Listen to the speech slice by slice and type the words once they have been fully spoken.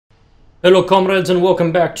Hello comrades and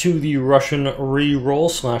welcome back to the Russian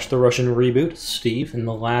reroll / the Russian reboot. Steve, in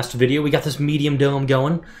the last video we got this medium dome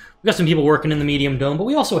going. We got some people working in the medium dome, but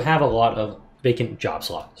we also have a lot of vacant job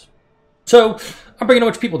slots. So I'm bringing a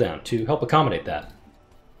bunch of people down to help accommodate that.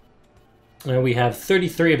 We have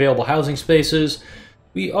 33 available housing spaces.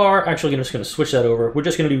 We are actually just going to switch that over. We're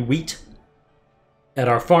just going to do wheat at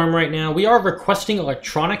our farm right now. We are requesting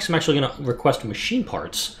electronics. I'm actually going to request machine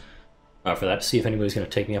parts for that, to see if anybody's going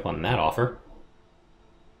to take me up on that offer.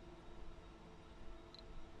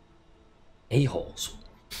 A-holes.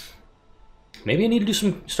 Maybe I need to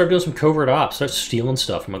start doing some covert ops, start stealing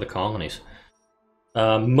stuff from other colonies.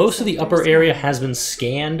 Most of the upper area has been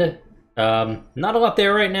scanned. Not a lot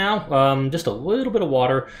there right now, just a little bit of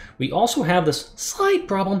water. We also have this slight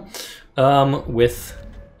problem with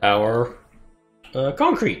our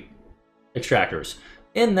concrete extractors.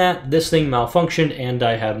 In that this thing malfunctioned and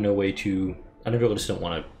I have no way to... I really just don't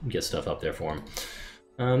want to get stuff up there for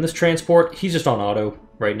him. This transport, he's just on auto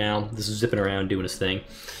right now. This is zipping around doing his thing.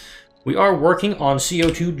 We are working on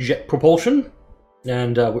CO2 jet propulsion,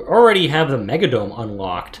 and we already have the Megadome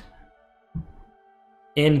unlocked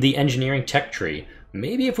in the engineering tech tree.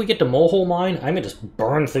 Maybe if we get to Molehole Mine, I may just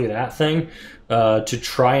burn through that thing to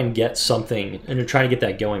try and get something, and to try to get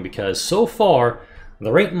that going, because so far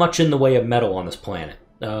there ain't much in the way of metal on this planet.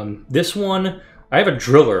 This one, I have a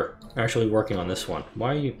driller actually working on this one.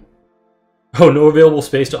 Why are you... Oh, no available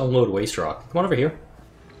space to unload waste rock. Come on over here.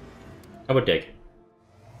 How about dig?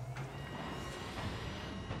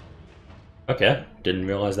 Okay, didn't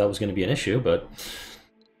realize that was going to be an issue, but...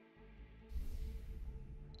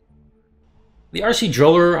 The RC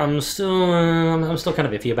driller, I'm still kind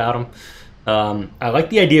of iffy about him. I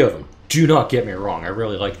like the idea of him. Do not get me wrong, I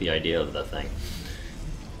really like the idea of that thing.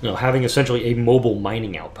 You know, having essentially a mobile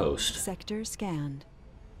mining outpost. Sector scanned.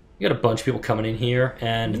 You got a bunch of people coming in here,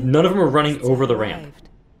 and none of them are running over the ramp.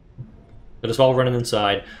 They're just all running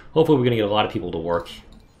inside. Hopefully we're going to get a lot of people to work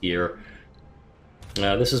here.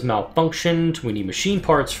 This is malfunctioned. We need machine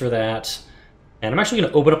parts for that. And I'm actually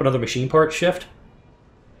going to open up another machine part shift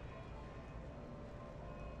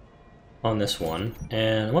on this one.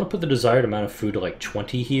 And I want to put the desired amount of food to like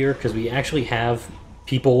 20 here, because we actually have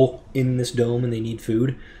people in this dome and they need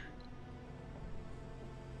food.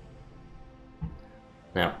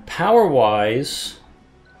 Now, power-wise,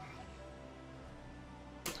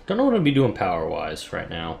 don't know what I'm going to be doing power-wise right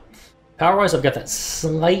now. Power-wise, I've got that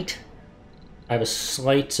slight... I have a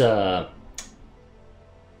slight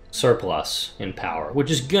surplus in power,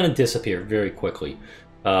 which is going to disappear very quickly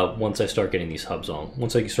once I start getting these hubs on.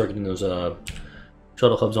 Once I start getting those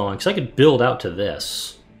shuttle hubs on, because I could build out to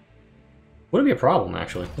this. Wouldn't be a problem,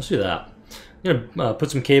 actually. Let's do that. I'm going to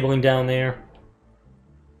put some cabling down there.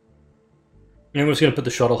 And we're just going to put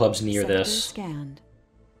the shuttle hubs near this. Scanned.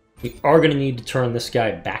 We are going to need to turn this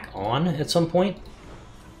guy back on at some point.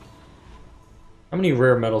 How many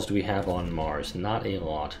rare metals do we have on Mars? Not a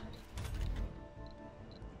lot.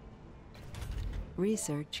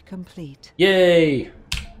 Research complete. Yay!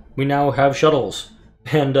 We now have shuttles.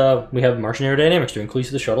 And we have Martian aerodynamics to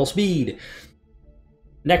increase the shuttle speed.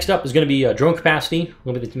 Next up is going to be drone capacity, a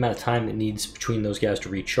little bit of the amount of time it needs between those guys to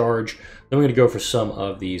recharge. Then we're going to go for some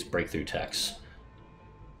of these breakthrough techs.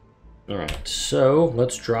 Alright, so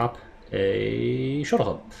let's drop a shuttle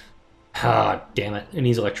hub. Ah, damn it. It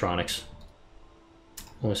needs electronics.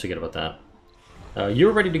 Let's forget about that.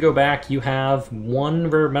 You're ready to go back. You have one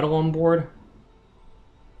rare metal on board.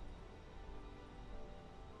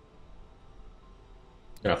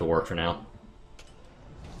 Gonna have to work for now.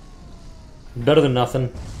 Better than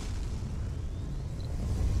nothing.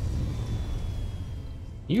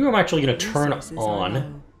 You I'm actually going to turn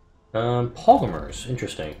on polymers.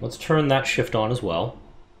 Interesting. Let's turn that shift on as well.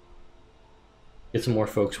 Get some more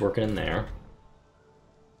folks working in there.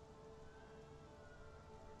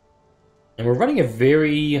 And we're running a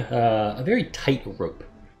very tight rope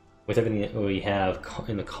with everything that we have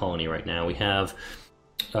in the colony right now. We have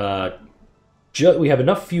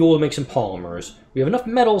enough fuel to make some polymers. We have enough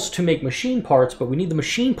metals to make machine parts, but we need the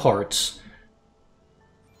machine parts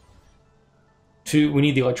we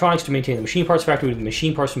need the electronics to maintain the machine parts factory, we need the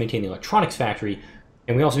machine parts to maintain the electronics factory,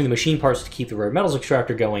 and we also need the machine parts to keep the rare metals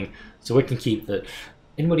extractor going, so it can keep the...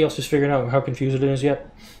 Anybody else just figuring out how confused it is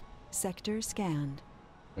yet? Sector scanned.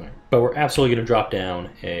 Right. But we're absolutely going to drop down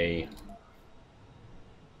a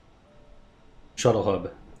shuttle hub.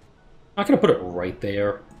 I'm not going to put it right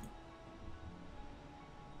there.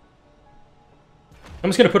 I'm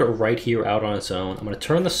just going to put it right here out on its own. I'm going to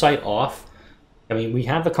turn the site off. I mean, we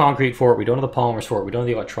have the concrete for it, we don't have the polymers for it, we don't have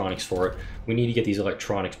the electronics for it. We need to get these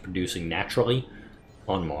electronics producing naturally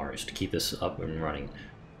on Mars to keep this up and running.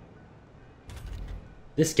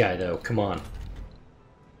 This guy, though, come on.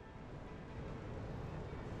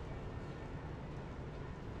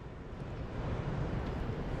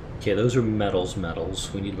 Okay, those are metals.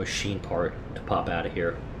 We need a machine part to pop out of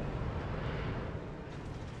here.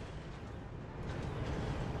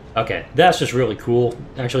 Okay, that's just really cool.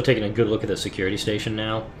 Actually taking a good look at the security station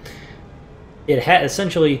now. It had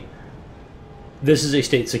essentially... This is a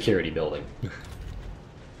state security building. And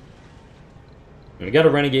we got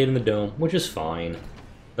a renegade in the dome, which is fine.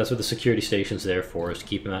 That's what the security station's there for, is to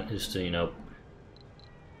keep him out, is to, you know...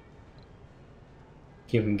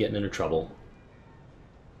 keep him getting into trouble.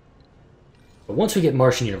 But once we get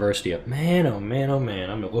Martian University up, man, oh man, oh man,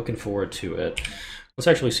 I'm looking forward to it. Let's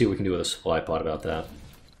actually see what we can do with a supply pod about that.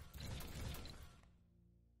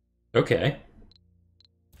 Okay.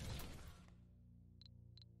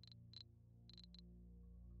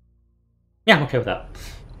 Yeah, I'm okay with that.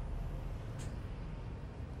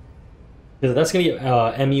 That's going to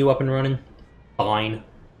get MU up and running. Fine.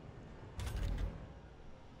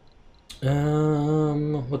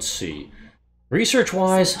 Let's see.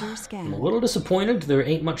 Research-wise, I'm a little disappointed. There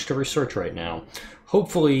ain't much to research right now.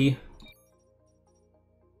 Hopefully...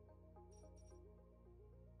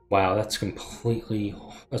 Wow, that's a completely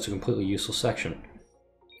useless section.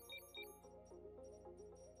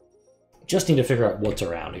 Just need to figure out what's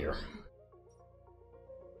around here.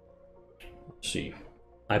 Let's see.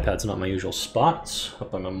 iPad's not my usual spot. It's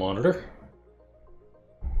up on my monitor.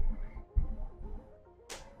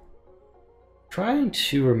 Trying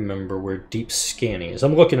to remember where deep scanning is.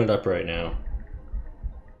 I'm looking it up right now.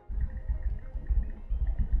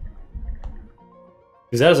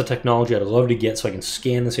 Because that is a technology I'd love to get so I can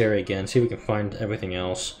scan this area again, see if we can find everything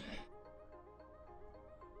else.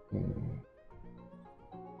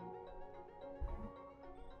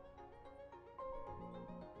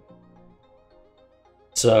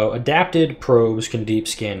 So, adapted probes can deep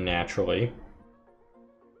scan naturally.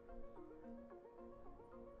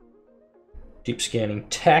 Deep scanning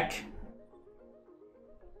tech.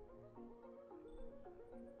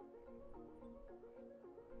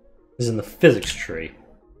 Is in the physics tree.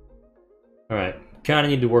 Alright, kinda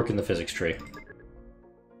need to work in the physics tree.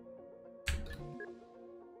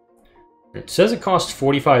 It says it costs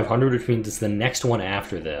 4,500, which means it's the next one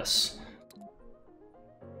after this.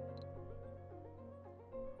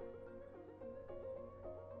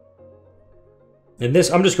 And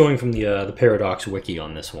this, I'm just going from the Paradox wiki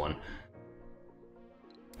on this one.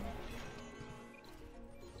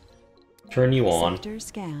 Turn you on. Sector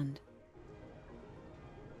scanned.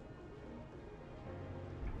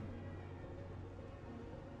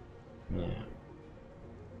 Yeah.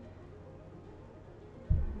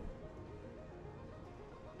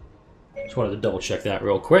 Just wanted to double check that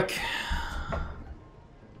real quick. All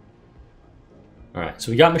right,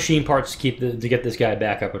 so we got machine parts to get this guy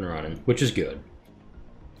back up and running, which is good.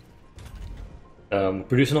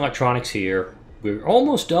 Producing electronics here. We're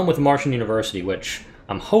almost done with Martian University, which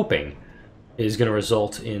I'm hoping is going to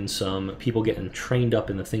result in some people getting trained up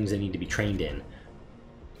in the things they need to be trained in.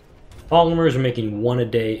 Polymers are making 1 a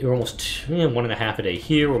day, or almost 1.5 a day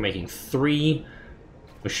here. We're making 3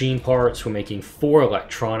 machine parts. We're making 4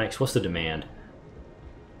 electronics. What's the demand?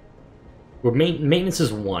 Maintenance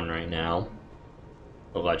is 1 right now,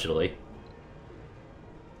 allegedly.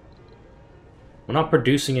 We're not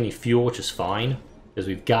producing any fuel, which is fine, because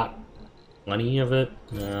we've got plenty of it.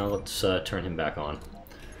 Let's turn him back on.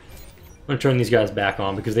 I'm going to turn these guys back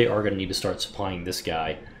on because they are going to need to start supplying this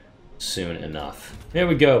guy soon enough. There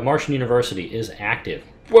we go. Martian University is active.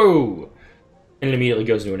 Whoa! And it immediately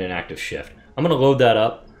goes into an inactive shift. I'm going to load that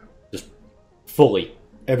up just fully.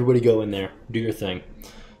 Everybody go in there. Do your thing.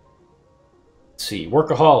 Let's see.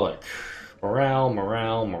 Workaholic. Morale,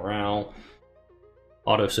 morale, morale.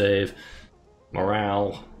 Autosave.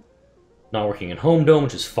 Morale. Not working in home dome,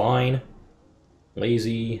 which is fine.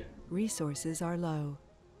 Lazy. Resources are low.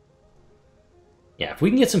 Yeah, if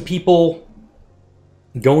we can get some people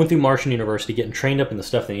going through Martian University, getting trained up in the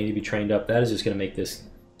stuff they need to be trained up, that is just going to make this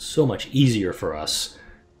so much easier for us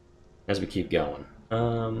as we keep going.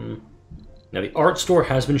 Now, the art store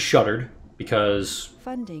has been shuttered because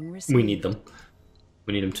Funding received. we need them.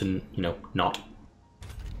 We need them to, you know, not.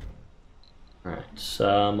 Alright,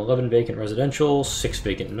 11 vacant residential, 6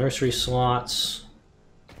 vacant nursery slots.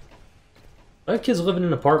 I have kids living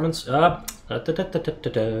in apartments.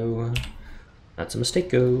 That's a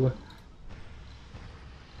mistake-o.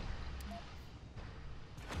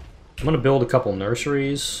 I'm going to build a couple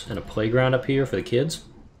nurseries and a playground up here for the kids.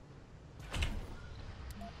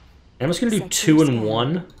 And I'm just going to do 2 and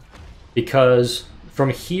 1, because from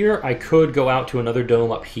here I could go out to another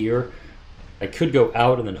dome up here. I could go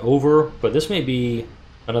out and then over, but this may be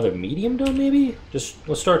Another medium dome, maybe? Just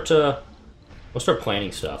we'll start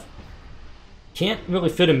planning stuff. Can't really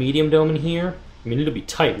fit a medium dome in here. I mean, it'll be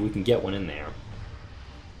tight, but we can get one in there.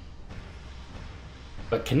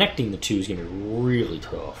 But connecting the two is gonna be really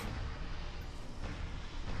tough.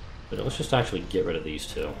 But let's just actually get rid of these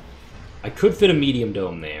two. I could fit a medium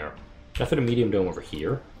dome there. Can I fit a medium dome over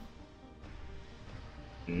here?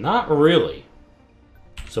 Not really.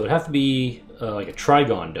 So it'd have to be like a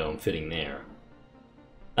trigon dome fitting there.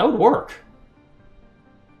 That would work.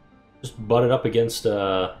 Just butt it up against...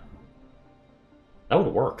 that would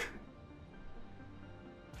work.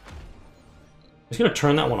 I'm just going to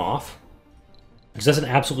turn that one off. Because that's an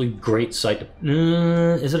absolutely great site.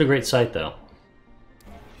 Is it a great site, though?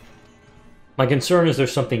 My concern is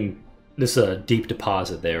there's something... This deep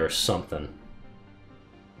deposit there or something.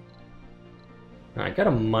 I got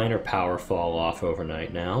a minor power fall off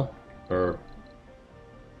overnight now. Or...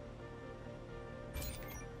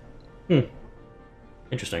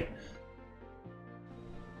 Interesting.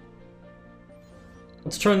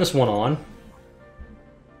 Let's turn this one on.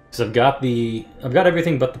 Because I've got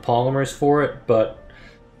everything but the polymers for it, but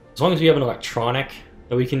as long as we have an electronic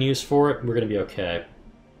that we can use for it, we're going to be okay.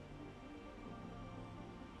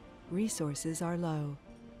 Resources are low.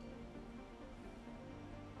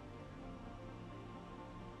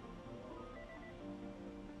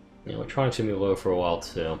 Yeah, electronics going to be low for a while,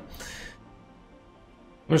 too.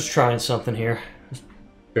 I'm just trying something here. Just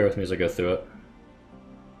bear with me as I go through it.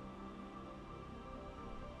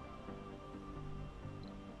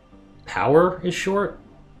 Power is short?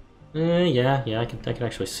 Yeah, I can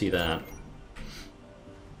actually see that.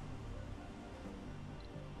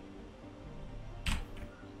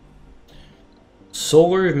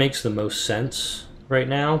 Solar makes the most sense right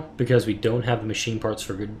now because we don't have the machine parts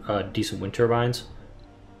for good, decent wind turbines.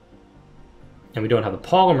 And we don't have the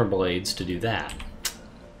polymer blades to do that.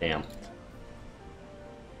 Damn.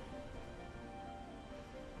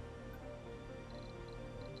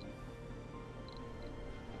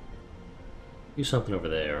 Do something over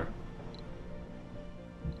there.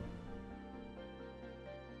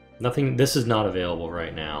 Nothing, this is not available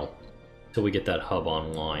right now until we get that hub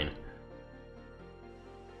online.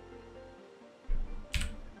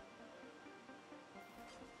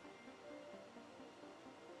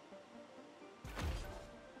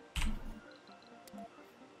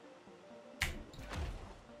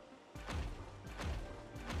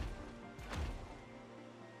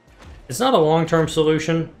 It's not a long-term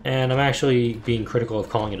solution, and I'm actually being critical of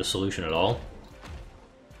calling it a solution at all.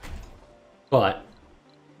 But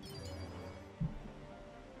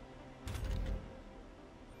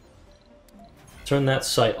turn that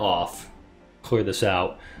site off, clear this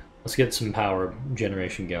out. Let's get some power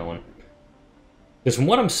generation going. Because from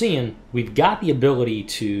what I'm seeing, we've got the ability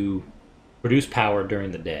to produce power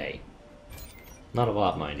during the day. Not a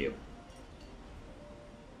lot, mind you.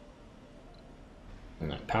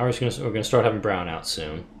 Power's we're gonna start having brownouts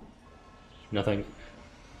soon. Nothing.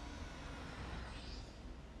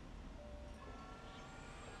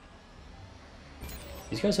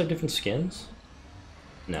 These guys have different skins?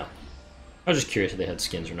 No. I was just curious if they had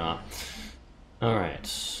skins or not.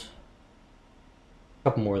 Alright. A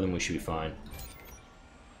couple more of them, we should be fine.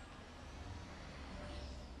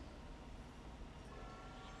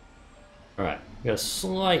 Alright, we got a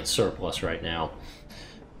slight surplus right now.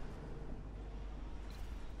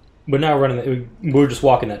 But now we're just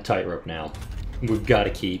walking that tightrope now. We've got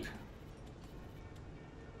to keep.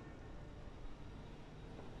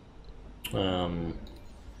 Derpty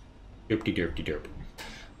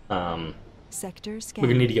derp. Sector scan. We're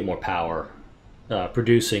gonna need to get more power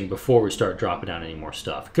producing before we start dropping down any more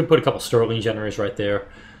stuff. Could put a couple Stirling generators right there.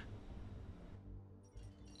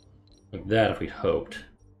 Like that if we'd hoped.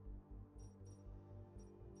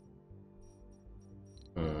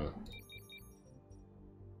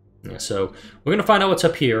 Yeah, so we're gonna find out what's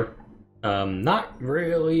up here. Not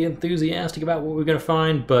really enthusiastic about what we're gonna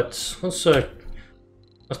find, but let's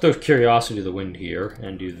throw curiosity to the wind here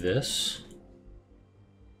and do this.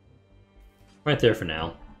 Right there for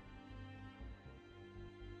now.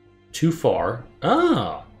 Too far.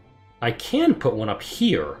 Ah! I can put one up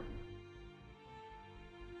here.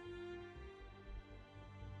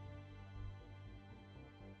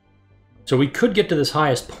 So we could get to this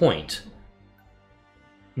highest point.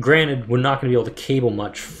 Granted, we're not going to be able to cable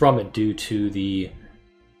much from it due to the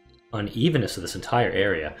unevenness of this entire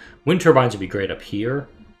area. Wind turbines would be great up here,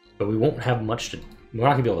 but we won't have much to... We're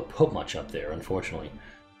not going to be able to put much up there, unfortunately.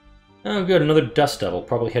 Oh, good, another Dust Devil,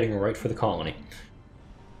 probably heading right for the colony.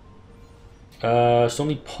 Still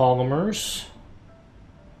need polymers.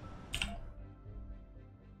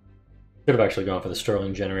 Could have actually gone for the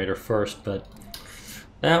Stirling generator first, but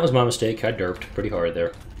that was my mistake. I derped pretty hard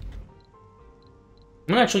there.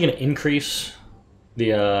 I'm actually going to increase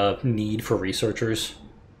the need for researchers.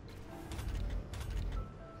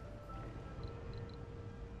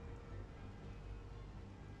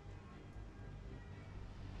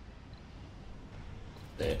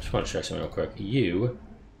 I just want to check something real quick. You...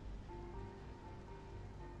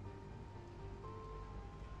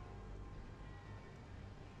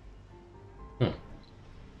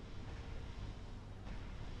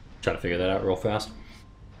 Trying to figure that out real fast.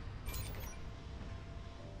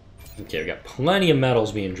 Okay, we got plenty of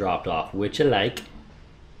metals being dropped off, which I like.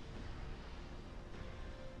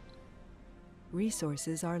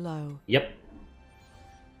 Resources are low. Yep.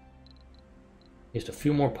 Just a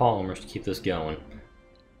few more polymers to keep this going.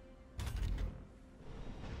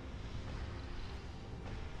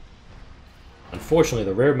 Unfortunately,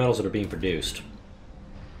 the rare metals that are being produced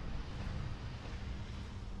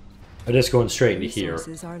are just going straight into here.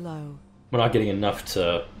 Resources are low. We're not getting enough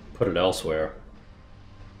to put it elsewhere.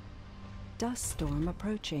 Dust storm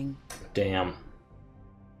approaching. Damn.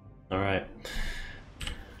 Alright.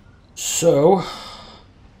 So,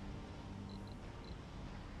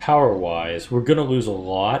 power-wise, we're gonna lose a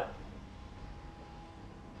lot.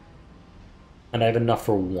 And I have enough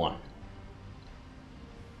for one.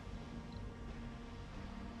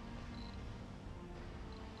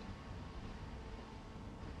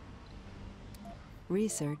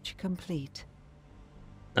 Research complete.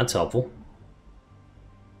 That's helpful.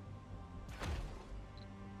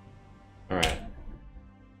 Alright.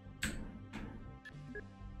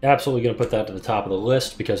 Absolutely going to put that to the top of the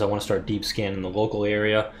list because I want to start deep scanning the local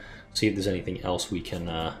area, see if there's anything else we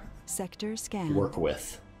can Sector scan. work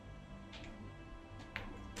with.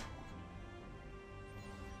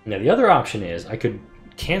 Now the other option is I could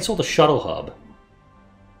cancel the shuttle hub,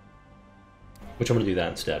 which I'm going to do that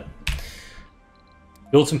instead.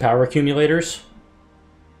 Build some power accumulators.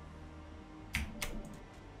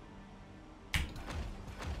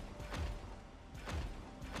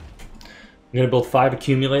 I'm going to build 5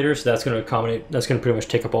 accumulators. That's going to accommodate. That's going to pretty much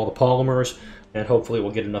take up all the polymers, and hopefully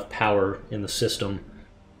we'll get enough power in the system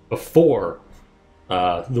before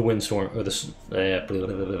the windstorm or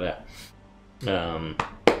the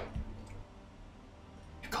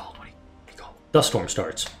dust storm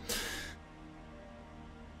starts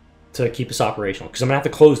to keep us operational. Because I'm going to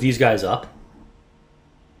have to close these guys up,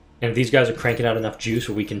 and if these guys are cranking out enough juice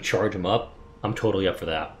where we can charge them up, I'm totally up for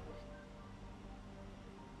that.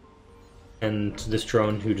 And this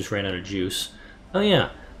drone who just ran out of juice. Oh yeah,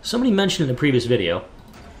 somebody mentioned in a previous video.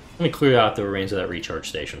 Let me clear out the remains of that recharge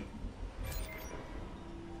station.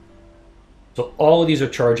 So all of these are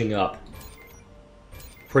charging up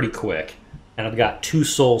pretty quick. And I've got 2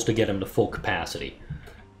 souls to get them to full capacity.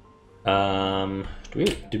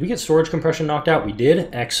 Did we get storage compression knocked out? We did.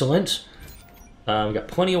 Excellent. We got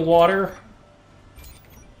plenty of water.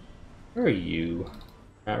 Where are you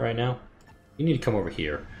at right now? You need to come over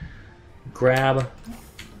here. Grab.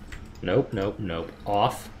 Nope, nope, nope.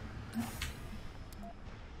 Off.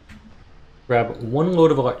 Grab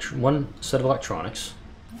one set of electronics.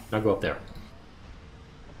 Now go up there.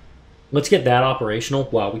 Let's get that operational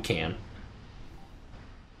while we can.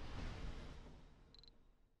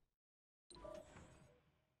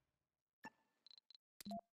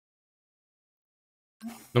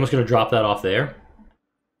 I'm just going to drop that off there.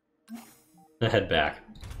 And head back.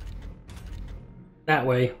 That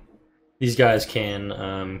way, these guys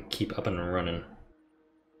can keep up and running.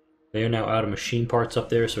 They are now out of machine parts up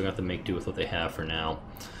there, so we're going to have to make do with what they have for now.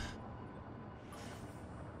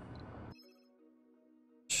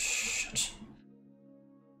 Shit.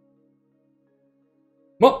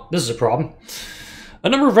 Well, this is a problem. A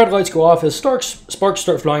number of red lights go off as sparks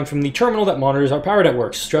start flying from the terminal that monitors our power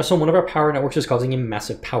networks. Stress on one of our power networks is causing a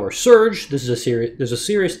massive power surge. There's a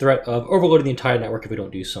serious threat of overloading the entire network if we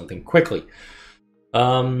don't do something quickly.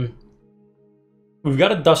 We've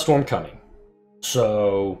got a dust storm coming,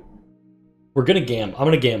 so we're gonna gamble. I'm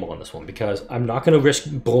gonna gamble on this one because I'm not gonna risk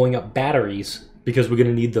blowing up batteries because we're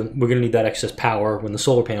gonna need them. We're gonna need that excess power when the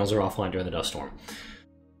solar panels are offline during the dust storm.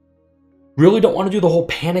 Really don't want to do the whole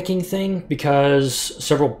panicking thing because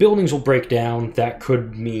several buildings will break down. That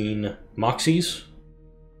could mean Moxies.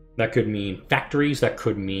 That could mean factories. That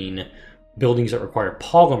could mean buildings that require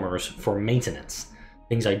polymers for maintenance.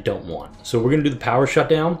 Things I don't want. So we're going to do the power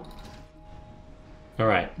shutdown.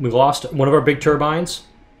 Alright, we lost one of our big turbines.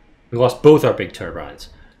 We lost both our big turbines.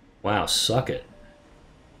 Wow, suck it.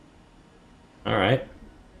 Alright.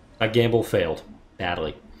 That gamble failed.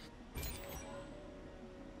 Badly.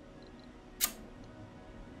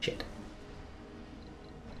 Shit.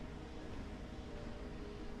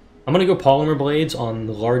 I'm gonna go polymer blades on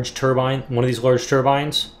the large turbine, one of these large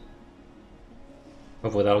turbines.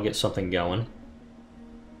 Hopefully that'll get something going.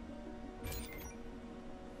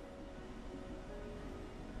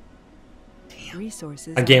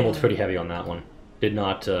 Resources. I gambled pretty heavy on that one. Did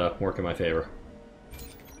not work in my favor.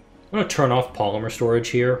 I'm going to turn off polymer storage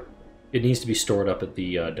here. It needs to be stored up at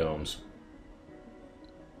the domes.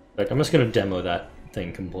 In fact, I'm just going to demo that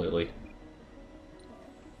thing completely.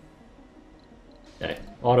 Okay,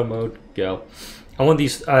 auto mode, go. I want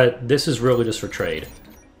these, this is really just for trade.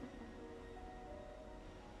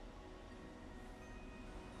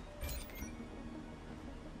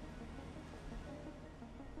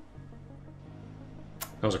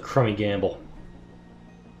 That was a crummy gamble.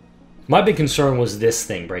 My big concern was this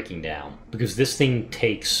thing breaking down, because this thing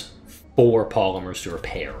takes 4 polymers to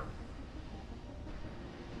repair.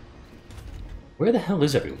 Where the hell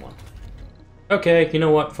is everyone? Okay, you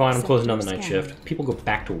know what? Fine, I'm closing down the night shift. People go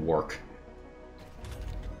back to work.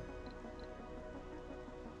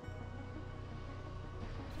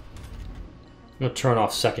 I'm gonna turn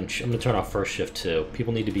off I'm gonna turn off first shift too.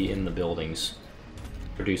 People need to be in the buildings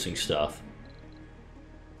producing stuff.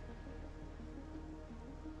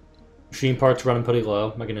 Machine parts running pretty low.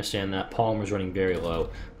 I can understand that. Polymers running very low.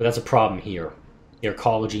 But that's a problem here. The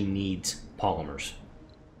ecology needs polymers.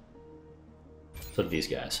 So do these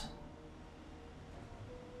guys.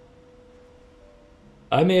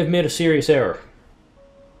 I may have made a serious error.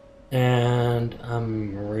 And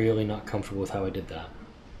I'm really not comfortable with how I did that.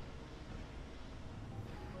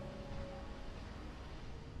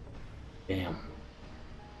 Damn.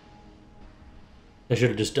 I should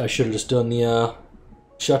have just done the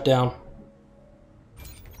shutdown.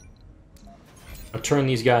 I'll turn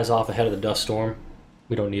these guys off ahead of the dust storm.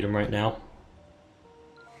 We don't need them right now.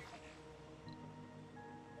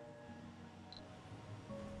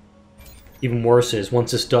 Even worse is,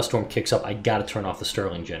 once this dust storm kicks up, I gotta turn off the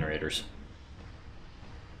Stirling generators.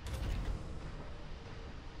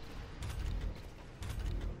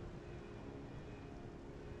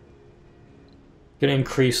 Gonna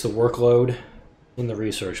increase the workload in the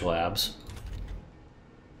research labs.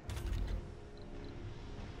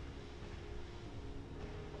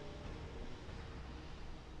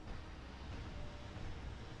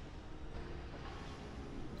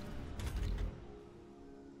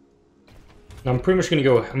 I'm pretty much gonna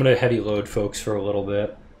go, I'm gonna heavy load folks for a little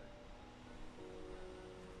bit.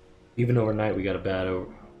 Even overnight we got a bad we're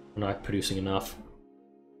not producing enough.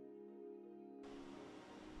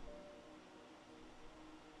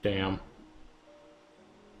 Damn.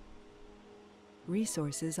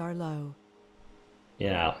 Resources are low.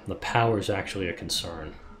 Yeah, the power's actually a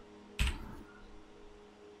concern.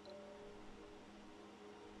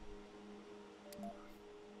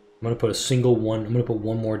 I'm gonna put I'm gonna put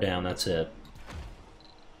one more down, that's it.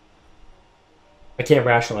 I can't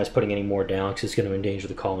rationalize putting any more down because it's going to endanger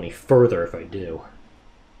the colony further if I do.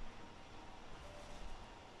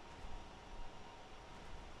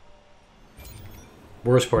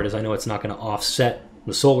 Worst part is I know it's not going to offset.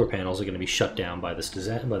 The solar panels are going to be shut down by this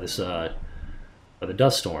by the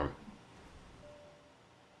dust storm.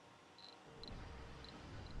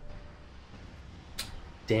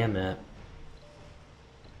 Damn it.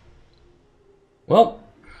 Well.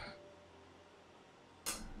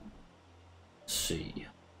 See.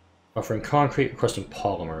 Offering concrete, requesting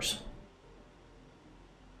polymers.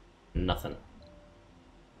 Nothing.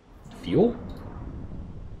 Fuel?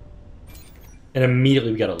 And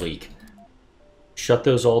immediately we got a leak. Shut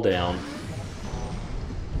those all down.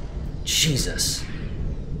 Jesus.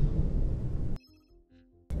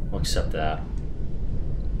 I'll accept that.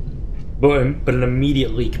 But an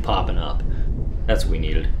immediate leak popping up. That's what we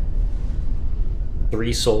needed.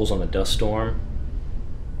 3 souls on the dust storm.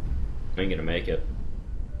 I ain't gonna make it.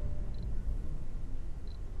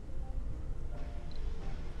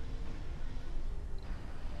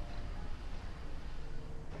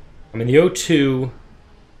 I mean, the O2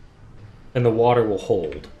 and the water will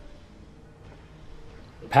hold.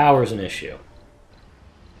 The power's an issue.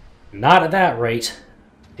 Not at that rate.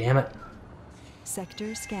 Damn it.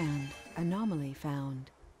 Sector scanned. Anomaly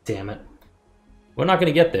found. Damn it. We're not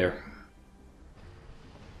gonna get there.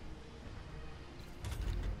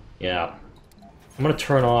 Yeah. I'm gonna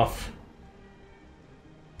turn off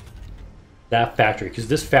that factory, because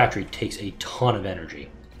this factory takes a ton of energy.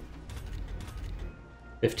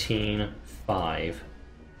 15, 5,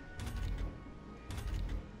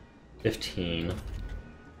 15.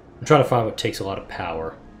 I'm trying to find what takes a lot of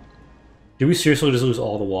power. Did we seriously just lose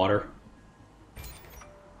all the water?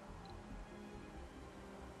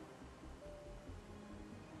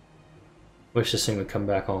 Wish this thing would come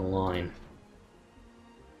back online.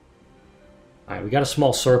 Alright, we got a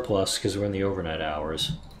small surplus because we're in the overnight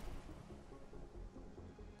hours.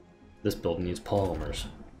 This building needs polymers.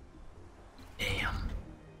 Damn.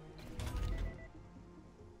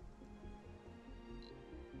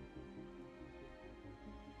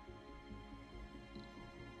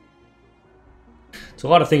 It's a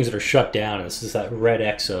lot of things that are shut down, and this is that red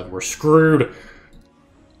X of we're screwed.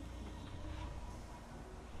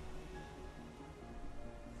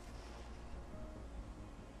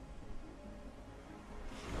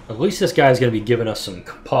 At least this guy's going to be giving us some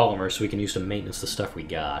polymers so we can use to maintenance the stuff we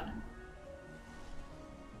got.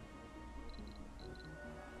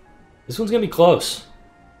 This one's going to be close.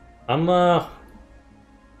 I'm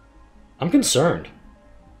concerned.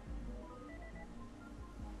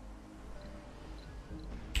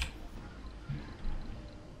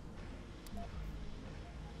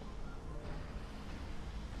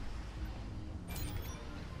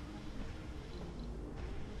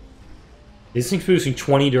 These things producing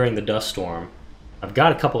 20 during the dust storm. I've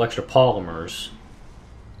got a couple extra polymers.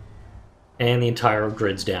 And the entire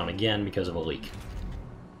grid's down again because of a leak.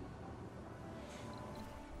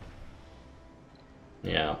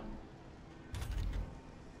 Yeah.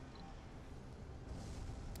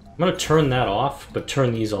 I'm going to turn that off, but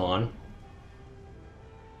turn these on.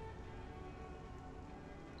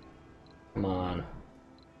 Come on.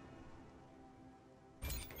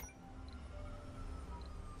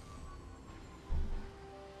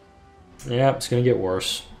 Yeah, it's gonna get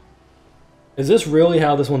worse. Is this really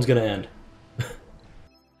how this one's gonna end?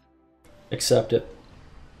 Accept it.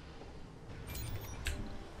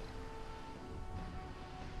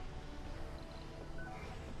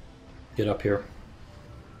 Get up here.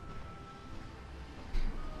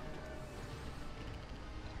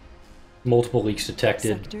 Multiple leaks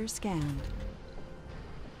detected. Sector scanned.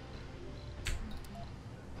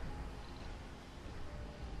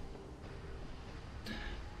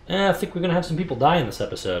 I think we're going to have some people die in this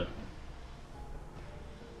episode.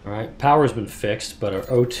 Alright, power's been fixed, but our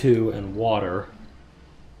O2 and water...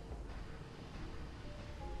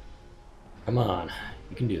 Come on,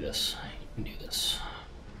 you can do this. You can do this.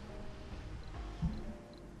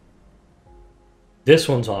 This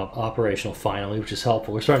one's operational finally, which is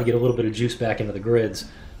helpful. We're starting to get a little bit of juice back into the grids.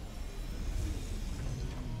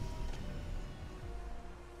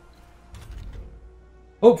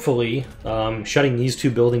 Hopefully, shutting these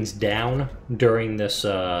two buildings down during this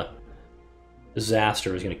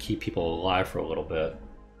disaster is going to keep people alive for a little bit.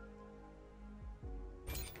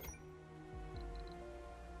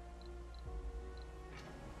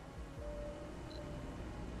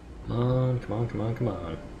 Come on, come on, come on, come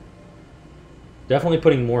on. Definitely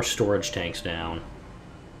putting more storage tanks down.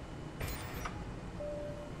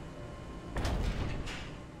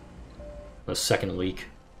 A second leak.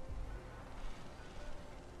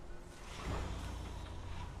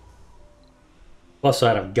 Plus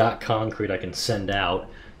side, I've got concrete I can send out.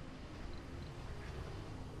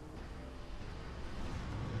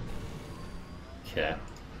 Okay.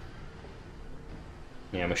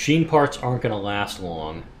 Yeah, machine parts aren't going to last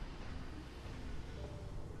long.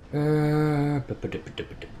 We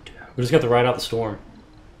just got to ride out the storm.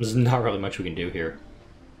 There's not really much we can do here.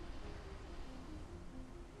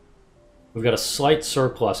 We've got a slight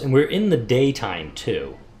surplus, and we're in the daytime,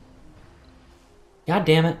 too. God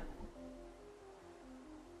damn it.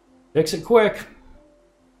 Fix it quick.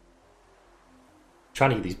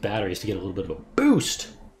 Trying to get these batteries to get a little bit of a boost.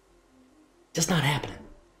 Just not happening.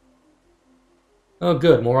 Oh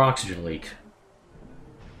good, more oxygen leak.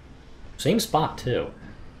 Same spot too.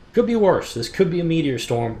 Could be worse. This could be a meteor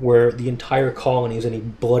storm where the entire colony is in a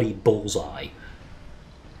bloody bullseye.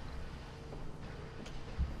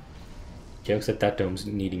 Okay, looks like that dome's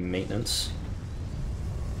needing maintenance.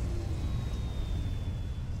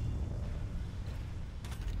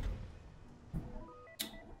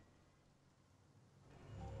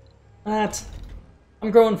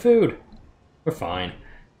 I'm growing food. We're fine.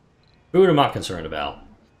 Food I'm not concerned about.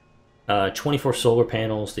 24 solar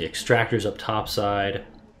panels, the extractors up top side.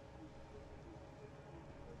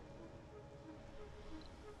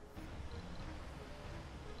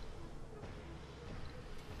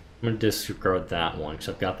 I'm going to disregard that one because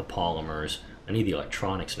I've got the polymers. I need the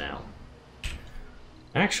electronics now.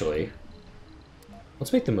 Actually,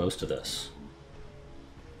 let's make the most of this.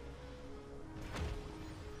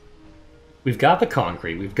 We've got the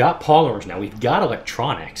concrete, we've got polymers now, we've got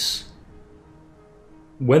electronics.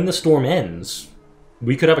 When the storm ends,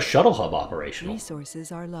 we could have a shuttle hub operational.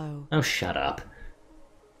 Resources are low. Oh, shut up.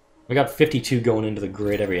 We got 52 going into the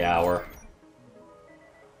grid every hour.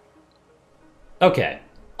 Okay,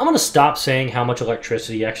 I'm going to stop saying how much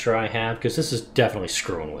electricity extra I have, because this is definitely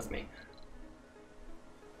screwing with me.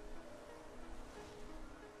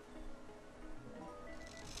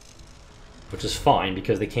 which is fine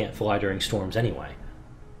because they can't fly during storms anyway.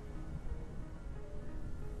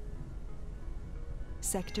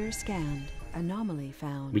 Sector scanned. Anomaly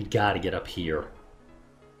found. We gotta get up here.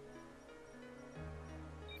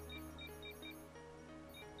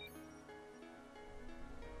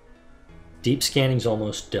 Deep scanning's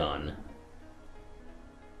almost done.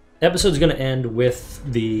 Episode's gonna end with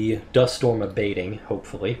the dust storm abating,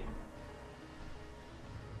 hopefully.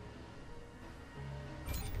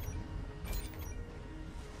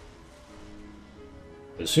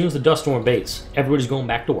 As soon as the dust storm abates, everybody's going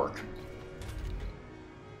back to work.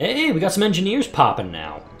 Hey, we got some engineers popping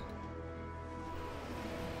now.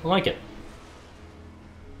 I like it.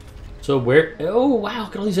 So where... Oh, wow,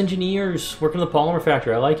 look at all these engineers working in the polymer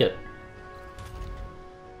factory. I like it.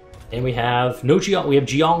 And we have no we have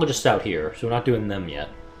geologists out here, so we're not doing them yet.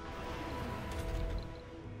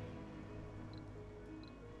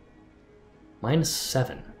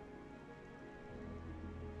 -7.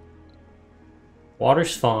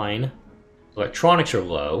 Water's fine. Electronics are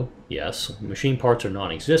low. Yes. Machine parts are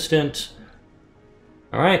non-existent.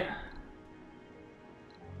 Alright.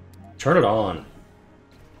 Turn it on.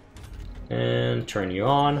 And turn you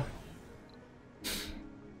on.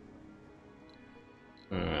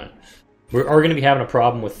 Alright. We are going to be having a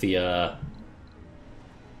problem with the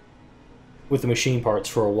machine parts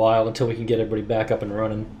for a while until we can get everybody back up and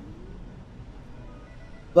running.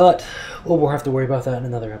 But we'll have to worry about that in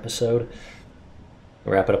another episode.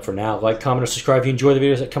 I'll wrap it up for now. Like, comment, or subscribe if you enjoy the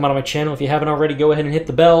videos that come out on my channel. If you haven't already, go ahead and hit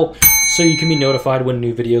the bell so you can be notified when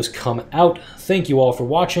new videos come out. Thank you all for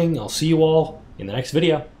watching. I'll see you all in the next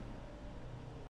video.